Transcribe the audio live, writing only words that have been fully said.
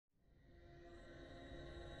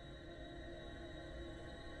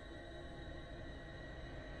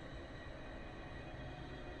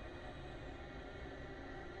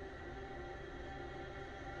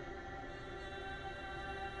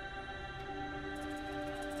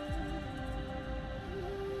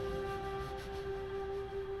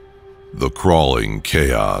The Crawling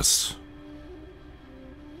Chaos.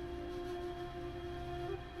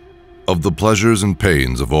 Of the pleasures and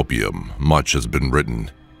pains of opium, much has been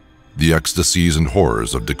written. The ecstasies and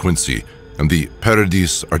horrors of De Quincey and the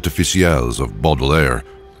paradis artificiels of Baudelaire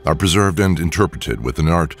are preserved and interpreted with an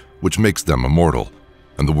art which makes them immortal,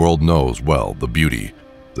 and the world knows well the beauty,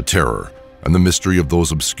 the terror, and the mystery of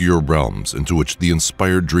those obscure realms into which the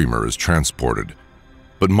inspired dreamer is transported.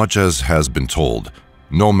 But much as has been told,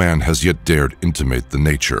 no man has yet dared intimate the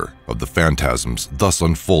nature of the phantasms thus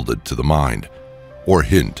unfolded to the mind, or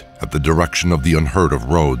hint at the direction of the unheard of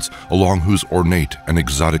roads along whose ornate and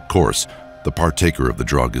exotic course the partaker of the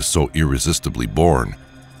drug is so irresistibly borne.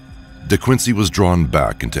 De Quincey was drawn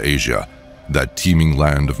back into Asia, that teeming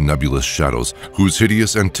land of nebulous shadows whose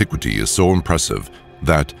hideous antiquity is so impressive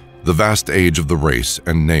that the vast age of the race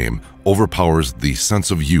and name overpowers the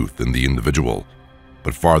sense of youth in the individual.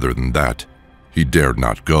 But farther than that, he dared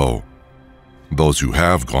not go. Those who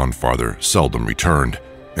have gone farther seldom returned,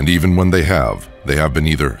 and even when they have been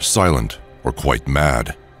either silent or quite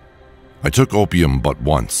mad. I took opium but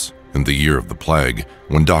once, in the year of the plague,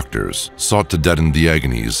 when doctors sought to deaden the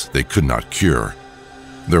agonies they could not cure.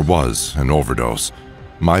 There was an overdose.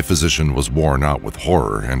 My physician was worn out with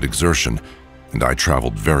horror and exertion, and I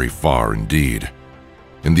traveled very far indeed.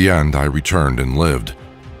 In the end, I returned and lived,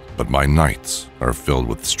 but my nights are filled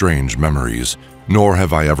with strange memories, nor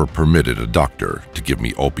have I ever permitted a doctor to give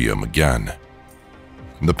me opium again.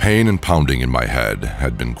 The pain and pounding in my head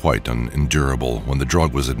had been quite unendurable when the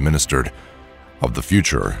drug was administered. Of the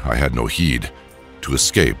future, I had no heed. To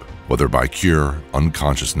escape, whether by cure,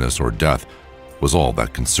 unconsciousness, or death, was all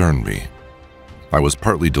that concerned me. I was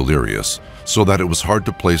partly delirious, so that it was hard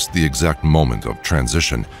to place the exact moment of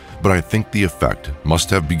transition, but I think the effect must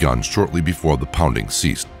have begun shortly before the pounding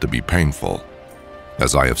ceased to be painful.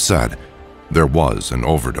 As I have said, there was an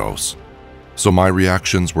overdose, so my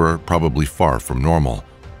reactions were probably far from normal.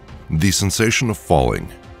 The sensation of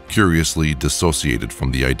falling, curiously dissociated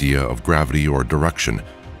from the idea of gravity or direction,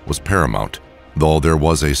 was paramount, though there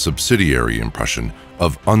was a subsidiary impression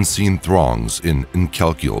of unseen throngs in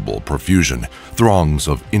incalculable profusion, throngs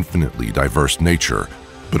of infinitely diverse nature,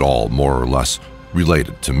 but all more or less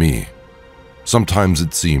related to me. Sometimes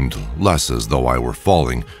it seemed less as though I were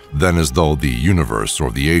falling than as though the universe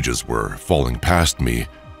or the ages were falling past me.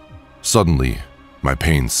 Suddenly, my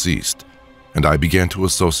pain ceased, and I began to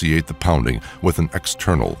associate the pounding with an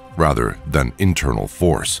external rather than internal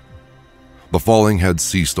force. The falling had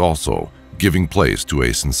ceased also, giving place to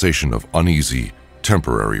a sensation of uneasy,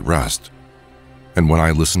 temporary rest. And when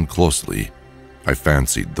I listened closely, I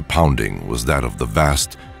fancied the pounding was that of the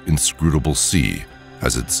vast, inscrutable sea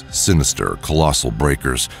as its sinister, colossal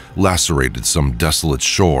breakers lacerated some desolate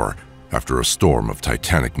shore after a storm of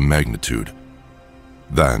titanic magnitude.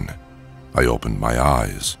 Then I opened my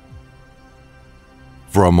eyes.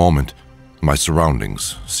 For a moment, my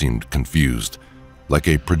surroundings seemed confused, like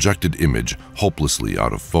a projected image hopelessly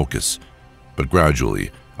out of focus, but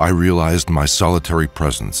gradually I realized my solitary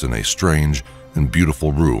presence in a strange and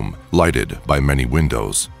beautiful room lighted by many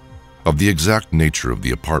windows. Of the exact nature of the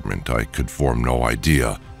apartment I could form no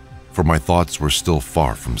idea, for my thoughts were still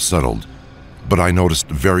far from settled, but I noticed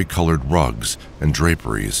varicolored rugs and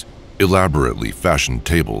draperies, elaborately fashioned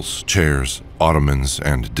tables, chairs, ottomans,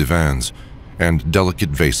 and divans, and delicate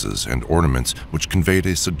vases and ornaments which conveyed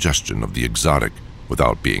a suggestion of the exotic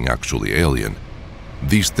without being actually alien.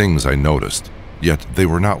 These things I noticed, yet they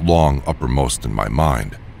were not long uppermost in my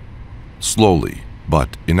mind. Slowly,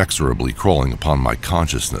 but inexorably crawling upon my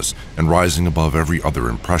consciousness and rising above every other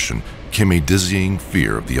impression, came a dizzying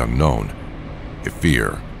fear of the unknown. A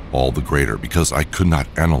fear all the greater because I could not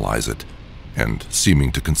analyze it, and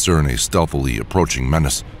seeming to concern a stealthily approaching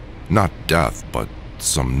menace, not death, but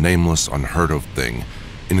some nameless, unheard-of thing,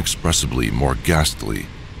 inexpressibly more ghastly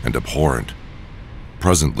and abhorrent.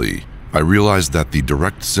 Presently, I realized that the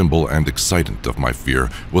direct symbol and excitant of my fear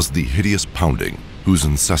was the hideous pounding, whose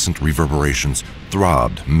incessant reverberations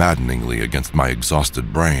throbbed maddeningly against my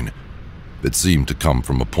exhausted brain. It seemed to come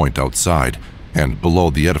from a point outside and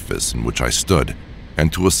below the edifice in which I stood,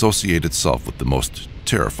 and to associate itself with the most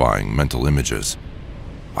terrifying mental images.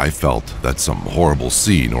 I felt that some horrible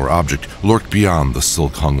scene or object lurked beyond the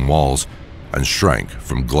silk-hung walls, and shrank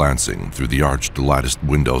from glancing through the arched latticed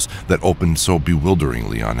windows that opened so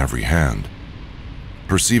bewilderingly on every hand.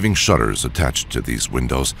 Perceiving shutters attached to these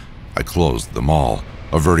windows, I closed them all,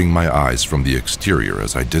 averting my eyes from the exterior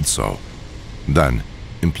as I did so. Then,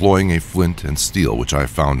 employing a flint and steel which I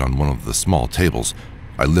found on one of the small tables,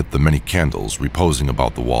 I lit the many candles reposing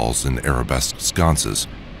about the walls in arabesque sconces.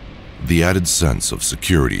 The added sense of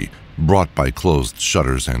security brought by closed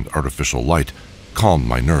shutters and artificial light, calmed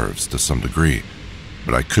my nerves to some degree,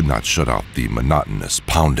 but I could not shut out the monotonous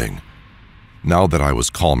pounding. Now that I was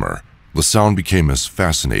calmer, the sound became as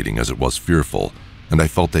fascinating as it was fearful, and I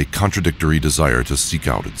felt a contradictory desire to seek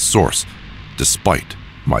out its source, despite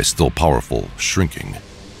my still powerful shrinking.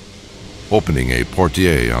 Opening a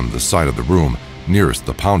portiere on the side of the room nearest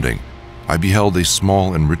the pounding, I beheld a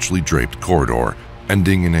small and richly draped corridor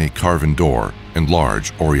ending in a carven door and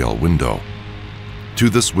large oriel window. To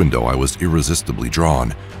this window I was irresistibly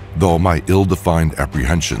drawn, though my ill-defined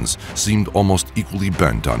apprehensions seemed almost equally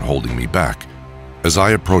bent on holding me back. As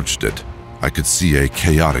I approached it, I could see a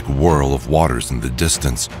chaotic whirl of waters in the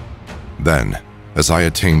distance. Then, as I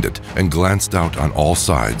attained it and glanced out on all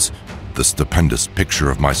sides, the stupendous picture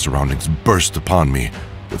of my surroundings burst upon me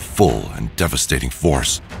with full and devastating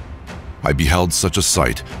force. I beheld such a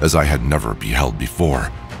sight as I had never beheld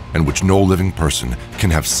before, and which no living person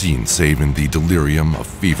can have seen save in the delirium of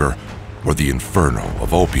fever or the inferno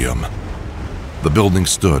of opium. The building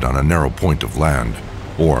stood on a narrow point of land,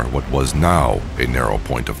 or what was now a narrow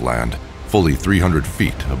point of land, fully 300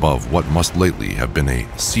 feet above what must lately have been a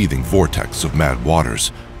seething vortex of mad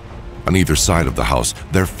waters. On either side of the house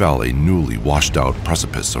there fell a newly washed-out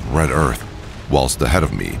precipice of red earth, whilst ahead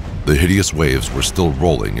of me the hideous waves were still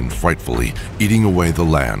rolling and frightfully eating away the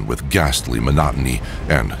land with ghastly monotony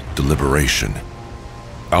and deliberation.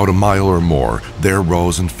 Out a mile or more there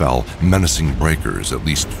rose and fell menacing breakers at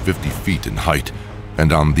least 50 feet in height,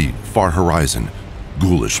 and on the far horizon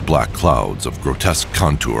ghoulish black clouds of grotesque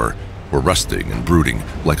contour were resting and brooding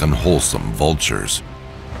like unwholesome vultures.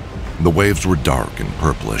 The waves were dark and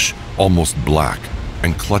purplish, almost black,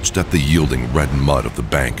 and clutched at the yielding red mud of the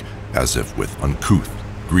bank as if with uncouth,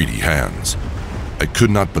 greedy hands. I could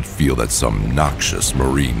not but feel that some noxious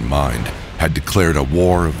marine mind had declared a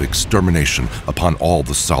war of extermination upon all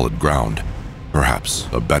the solid ground, perhaps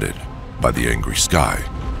abetted by the angry sky.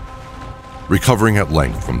 Recovering at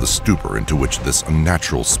length from the stupor into which this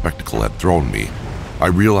unnatural spectacle had thrown me, I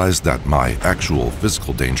realized that my actual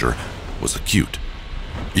physical danger was acute.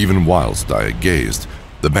 Even whilst I gazed,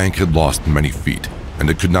 the bank had lost many feet, and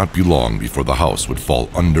it could not be long before the house would fall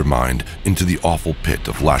undermined into the awful pit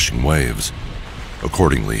of lashing waves.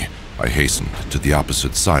 Accordingly, I hastened to the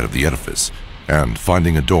opposite side of the edifice, and,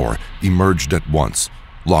 finding a door, emerged at once,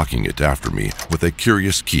 locking it after me with a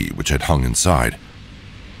curious key which had hung inside.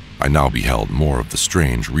 I now beheld more of the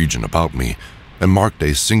strange region about me, and marked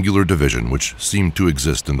a singular division which seemed to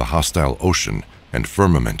exist in the hostile ocean and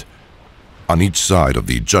firmament. On each side of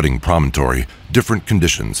the jutting promontory, different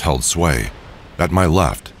conditions held sway. At my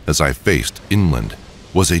left, as I faced inland,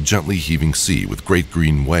 was a gently heaving sea with great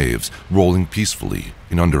green waves rolling peacefully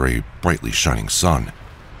in under a brightly shining sun.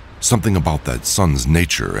 Something about that sun's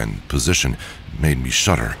nature and position made me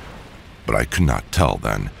shudder, but I could not tell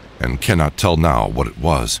then, and cannot tell now what it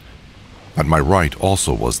was. At my right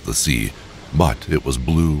also was the sea, but it was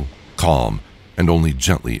blue, calm, and only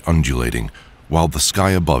gently undulating, while the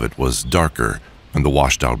sky above it was darker and the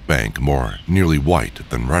washed-out bank more nearly white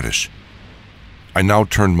than reddish. I now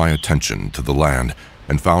turned my attention to the land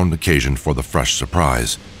and found occasion for the fresh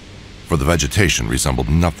surprise, for the vegetation resembled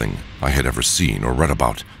nothing I had ever seen or read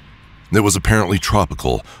about. It was apparently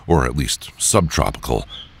tropical, or at least subtropical,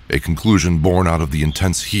 a conclusion born out of the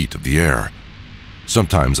intense heat of the air.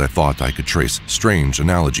 Sometimes I thought I could trace strange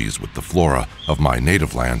analogies with the flora of my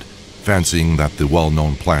native land, fancying that the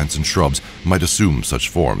well-known plants and shrubs might assume such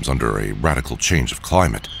forms under a radical change of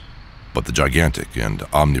climate, but the gigantic and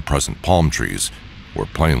omnipresent palm trees were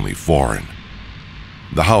plainly foreign.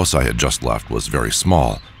 The house I had just left was very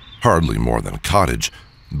small, hardly more than a cottage,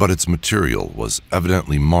 but its material was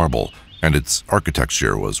evidently marble, and its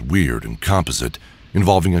architecture was weird and composite,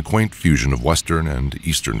 involving a quaint fusion of Western and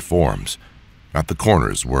Eastern forms. At the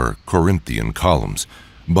corners were Corinthian columns,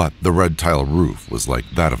 but the red tile roof was like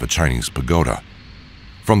that of a Chinese pagoda.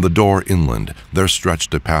 From the door inland there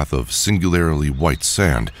stretched a path of singularly white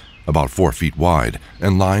sand, about 4 feet wide,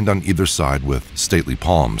 and lined on either side with stately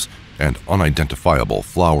palms and unidentifiable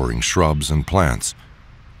flowering shrubs and plants.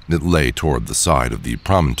 It lay toward the side of the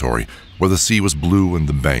promontory, where the sea was blue and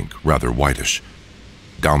the bank rather whitish.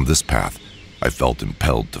 Down this path I felt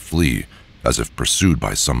impelled to flee, as if pursued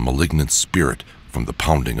by some malignant spirit from the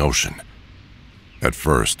pounding ocean. At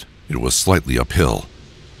first, it was slightly uphill.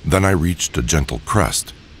 Then I reached a gentle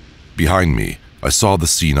crest. Behind me, I saw the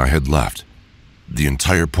scene I had left. The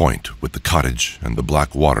entire point, with the cottage and the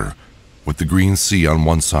black water, with the green sea on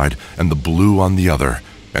one side and the blue on the other,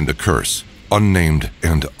 and a curse, unnamed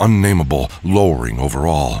and unnameable, lowering over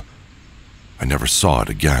all. I never saw it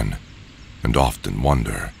again, and often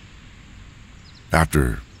wonder.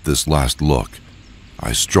 After With this last look,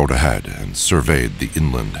 I strode ahead and surveyed the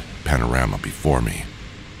inland panorama before me.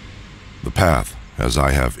 The path, as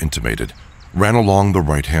I have intimated, ran along the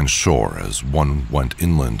right-hand shore as one went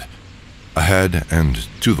inland. Ahead and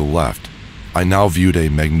to the left, I now viewed a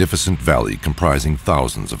magnificent valley comprising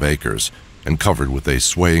thousands of acres and covered with a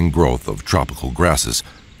swaying growth of tropical grasses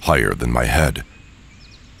higher than my head.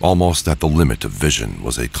 Almost at the limit of vision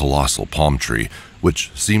was a colossal palm tree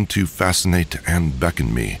which seemed to fascinate and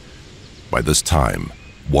beckon me. By this time,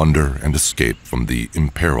 wonder and escape from the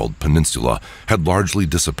imperiled peninsula had largely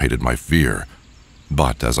dissipated my fear,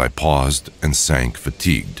 but as I paused and sank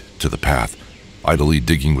fatigued to the path, idly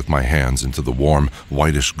digging with my hands into the warm,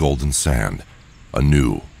 whitish golden sand, a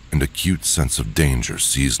new and acute sense of danger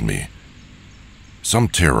seized me. Some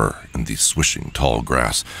terror in the swishing tall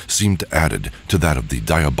grass seemed added to that of the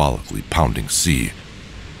diabolically pounding sea,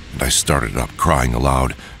 and I started up crying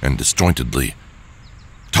aloud and disjointedly,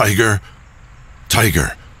 "Tiger!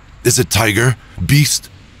 Tiger! Is it tiger? Beast?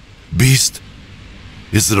 Beast?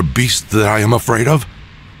 Is it a beast that I am afraid of?"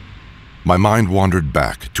 My mind wandered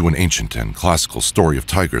back to an ancient and classical story of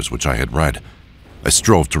tigers which I had read. I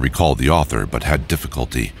strove to recall the author, but had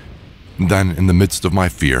difficulty. Then, in the midst of my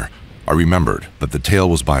fear, I remembered that the tale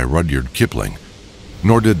was by Rudyard Kipling,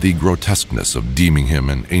 nor did the grotesqueness of deeming him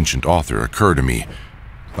an ancient author occur to me.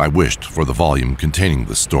 I wished for the volume containing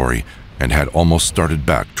the story, and had almost started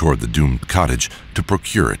back toward the doomed cottage to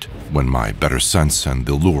procure it when my better sense and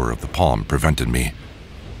the lure of the palm prevented me.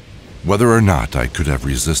 Whether or not I could have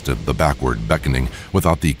resisted the backward beckoning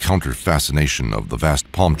without the counter-fascination of the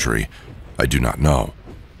vast palm tree, I do not know.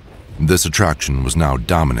 This attraction was now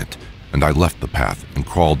dominant, and I left the path and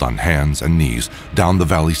crawled on hands and knees down the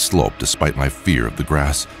valley slope despite my fear of the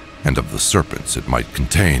grass and of the serpents it might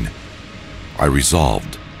contain. I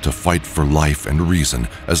resolved to fight for life and reason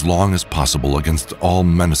as long as possible against all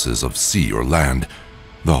menaces of sea or land,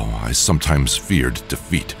 though I sometimes feared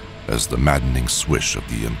defeat as the maddening swish of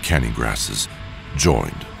the uncanny grasses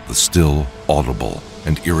joined the still, audible,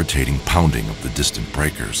 and irritating pounding of the distant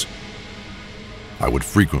breakers. I would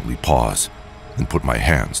frequently pause and put my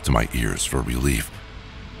hands to my ears for relief,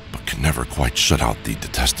 but could never quite shut out the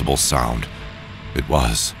detestable sound. It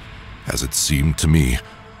was, as it seemed to me,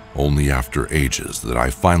 only after ages that I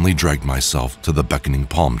finally dragged myself to the beckoning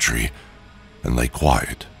palm tree and lay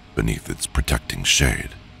quiet beneath its protecting shade.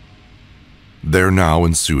 There now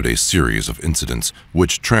ensued a series of incidents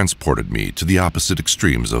which transported me to the opposite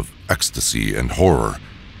extremes of ecstasy and horror,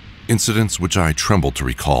 incidents which I tremble to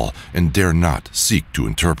recall and dare not seek to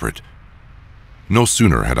interpret. No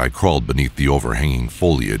sooner had I crawled beneath the overhanging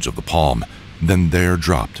foliage of the palm than there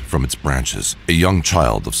dropped from its branches a young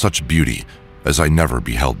child of such beauty as I never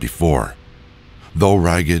beheld before. Though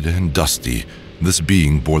ragged and dusty, this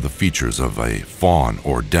being bore the features of a faun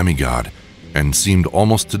or demigod, and seemed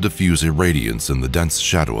almost to diffuse a radiance in the dense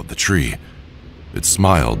shadow of the tree. It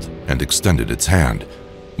smiled and extended its hand,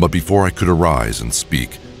 but before I could arise and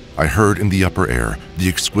speak, I heard in the upper air the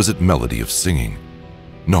exquisite melody of singing.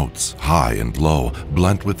 Notes, high and low,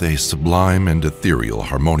 blent with a sublime and ethereal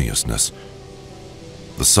harmoniousness.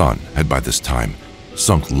 The sun had by this time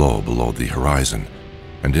sunk low below the horizon,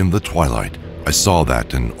 and in the twilight I saw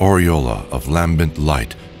that an aureola of lambent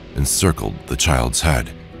light encircled the child's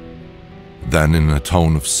head. Then, in a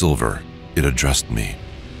tone of silver, it addressed me.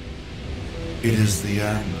 "It is the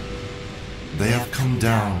end. They have come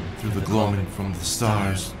down through the gloaming from the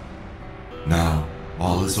stars. Now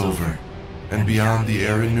all is over, and beyond the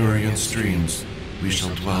Arinurian streams we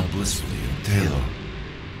shall dwell blissfully in Talo."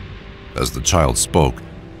 As the child spoke,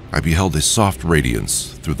 I beheld a soft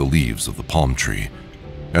radiance through the leaves of the palm tree,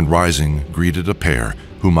 and rising greeted a pair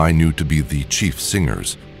whom I knew to be the chief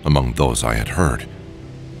singers among those I had heard.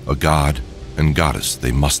 A god and goddess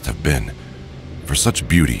they must have been, for such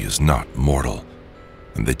beauty is not mortal,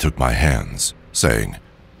 and they took my hands, saying,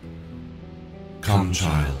 "Come,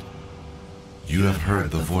 child, you have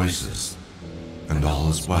heard the voices, and all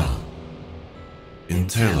is well. In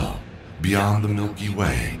Talo, beyond the Milky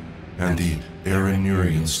Way and the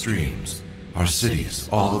Arinurian streams, are cities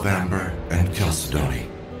all of amber and chalcedony,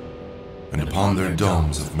 and upon their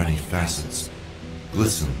domes of many facets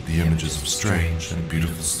glisten the images of strange and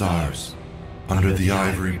beautiful stars. Under the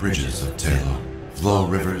ivory bridges of Talo flow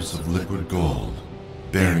rivers of liquid gold,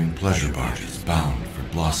 bearing pleasure barges bound for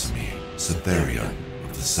blossomy Cytherea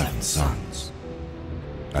of the seven suns.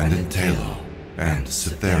 And in Talo and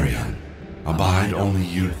Cytherea abide only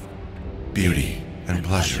youth, beauty, and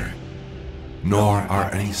pleasure, nor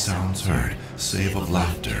are any sounds heard save of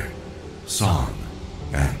laughter, song,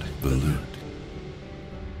 and the lute.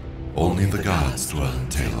 Only the gods dwell in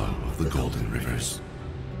Talo of the golden rivers,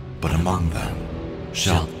 but among them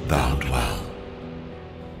shalt thou dwell.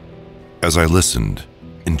 As I listened,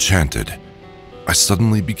 enchanted, I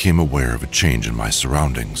suddenly became aware of a change in my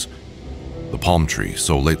surroundings. The palm tree,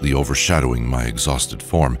 so lately overshadowing my exhausted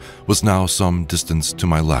form, was now some distance to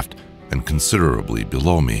my left and considerably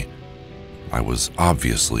below me. I was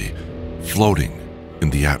obviously floating in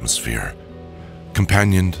the atmosphere,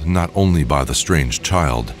 companioned not only by the strange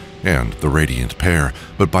child and the radiant pair,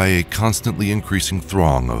 but by a constantly increasing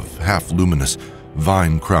throng of half-luminous,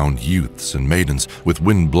 vine-crowned youths and maidens with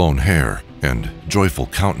wind-blown hair and joyful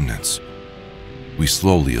countenance. We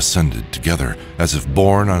slowly ascended together, as if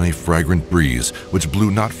borne on a fragrant breeze which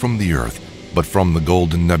blew not from the earth, but from the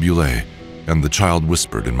golden nebulae, and the child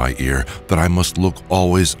whispered in my ear that I must look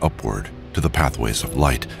always upward to the pathways of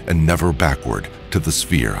light, and never backward to the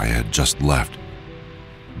sphere I had just left.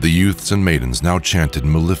 The youths and maidens now chanted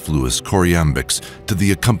mellifluous choriambics to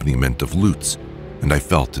the accompaniment of lutes, and I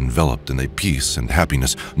felt enveloped in a peace and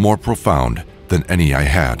happiness more profound than any I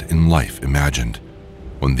had in life imagined,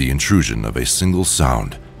 when the intrusion of a single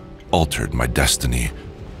sound altered my destiny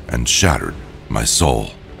and shattered my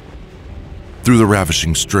soul. Through the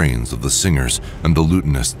ravishing strains of the singers and the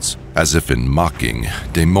lutanists, as if in mocking,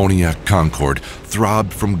 demoniac concord,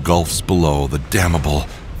 throbbed from gulfs below the damnable,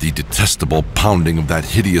 the detestable pounding of that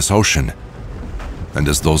hideous ocean. And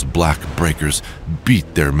as those black breakers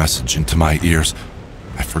beat their message into my ears,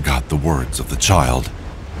 I forgot the words of the child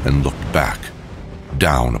and looked back,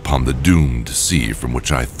 down upon the doomed sea from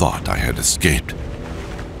which I thought I had escaped.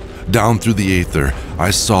 Down through the aether,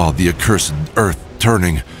 I saw the accursed earth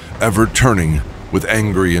turning, ever turning, with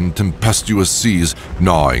angry and tempestuous seas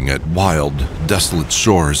gnawing at wild, desolate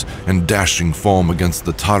shores and dashing foam against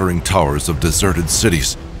the tottering towers of deserted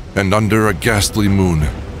cities. And under a ghastly moon,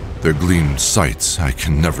 there gleamed sights I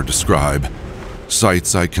can never describe,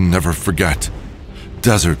 sights I can never forget.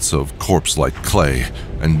 Deserts of corpse-like clay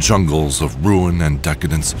and jungles of ruin and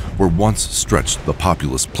decadence where once stretched the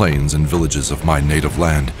populous plains and villages of my native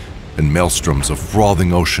land, and maelstroms of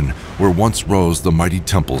frothing ocean where once rose the mighty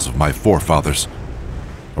temples of my forefathers.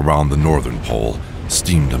 Around the northern pole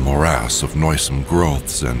steamed a morass of noisome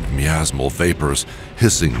growths and miasmal vapors,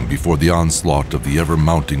 hissing before the onslaught of the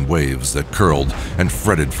ever-mounting waves that curled and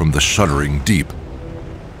fretted from the shuddering deep.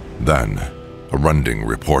 Then a rending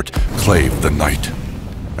report clave the night,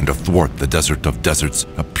 and athwart the desert of deserts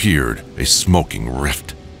appeared a smoking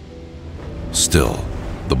rift. Still,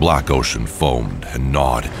 the black ocean foamed and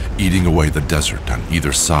gnawed, eating away the desert on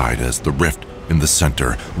either side as the rift in the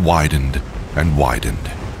center widened and widened.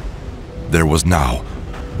 There was now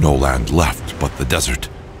no land left but the desert,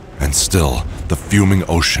 and still the fuming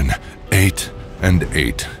ocean ate and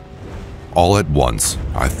ate. All at once,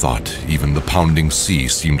 I thought even the pounding sea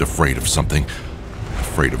seemed afraid of something,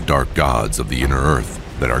 afraid of dark gods of the inner earth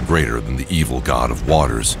that are greater than the evil god of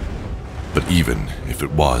waters. But even if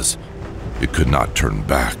it was, it could not turn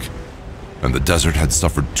back, and the desert had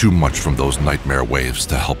suffered too much from those nightmare waves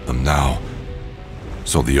to help them now.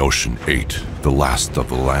 So the ocean ate the last of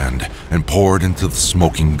the land and poured into the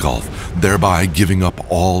smoking gulf, thereby giving up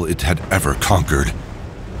all it had ever conquered.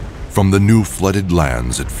 From the new flooded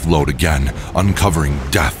lands it flowed again, uncovering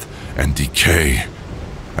death and decay.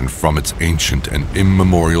 And from its ancient and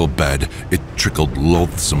immemorial bed it trickled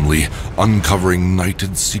loathsomely, uncovering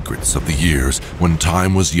nighted secrets of the years when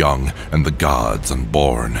time was young and the gods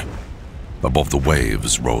unborn. Above the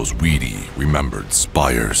waves rose weedy, remembered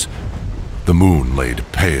spires. The moon laid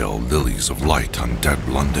pale lilies of light on dead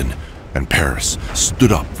London, and Paris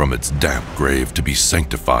stood up from its damp grave to be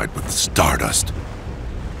sanctified with stardust.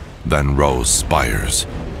 Then rose spires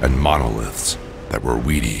and monoliths that were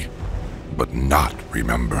weedy, but not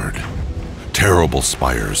remembered. Terrible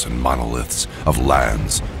spires and monoliths of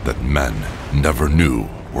lands that men never knew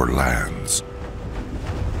were lands.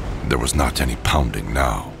 There was not any pounding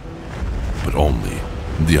now, but only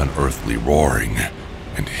the unearthly roaring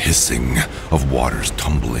and hissing of waters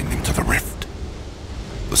tumbling into the rift.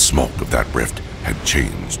 The smoke of that rift had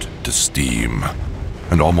changed to steam,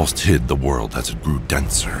 and almost hid the world as it grew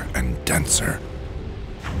denser and denser.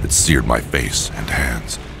 It seared my face and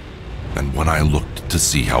hands, and when I looked to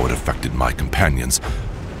see how it affected my companions,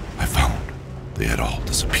 I found they had all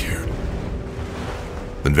disappeared.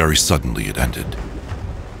 Then very suddenly it ended,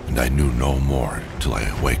 and I knew no more till I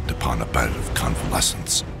awaked upon a bed of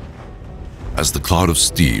convalescence. As the cloud of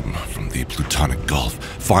steam from the Plutonic Gulf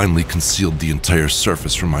finally concealed the entire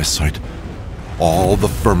surface from my sight, all the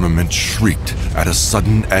firmament shrieked at a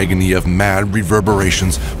sudden agony of mad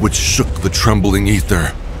reverberations which shook the trembling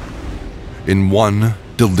ether. In one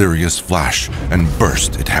delirious flash and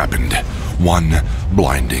burst it happened. One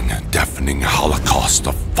blinding, deafening holocaust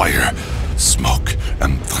of fire, smoke,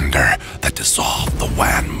 and thunder that dissolved the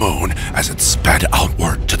wan moon as it sped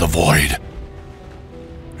outward to the void.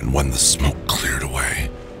 And when the smoke cleared away,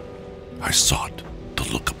 I sought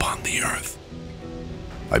to look upon the earth.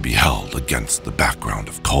 I beheld against the background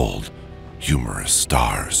of cold, humorous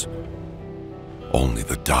stars only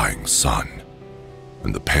the dying sun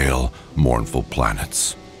and the pale, mournful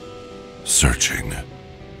planets, searching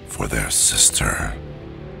for their sister.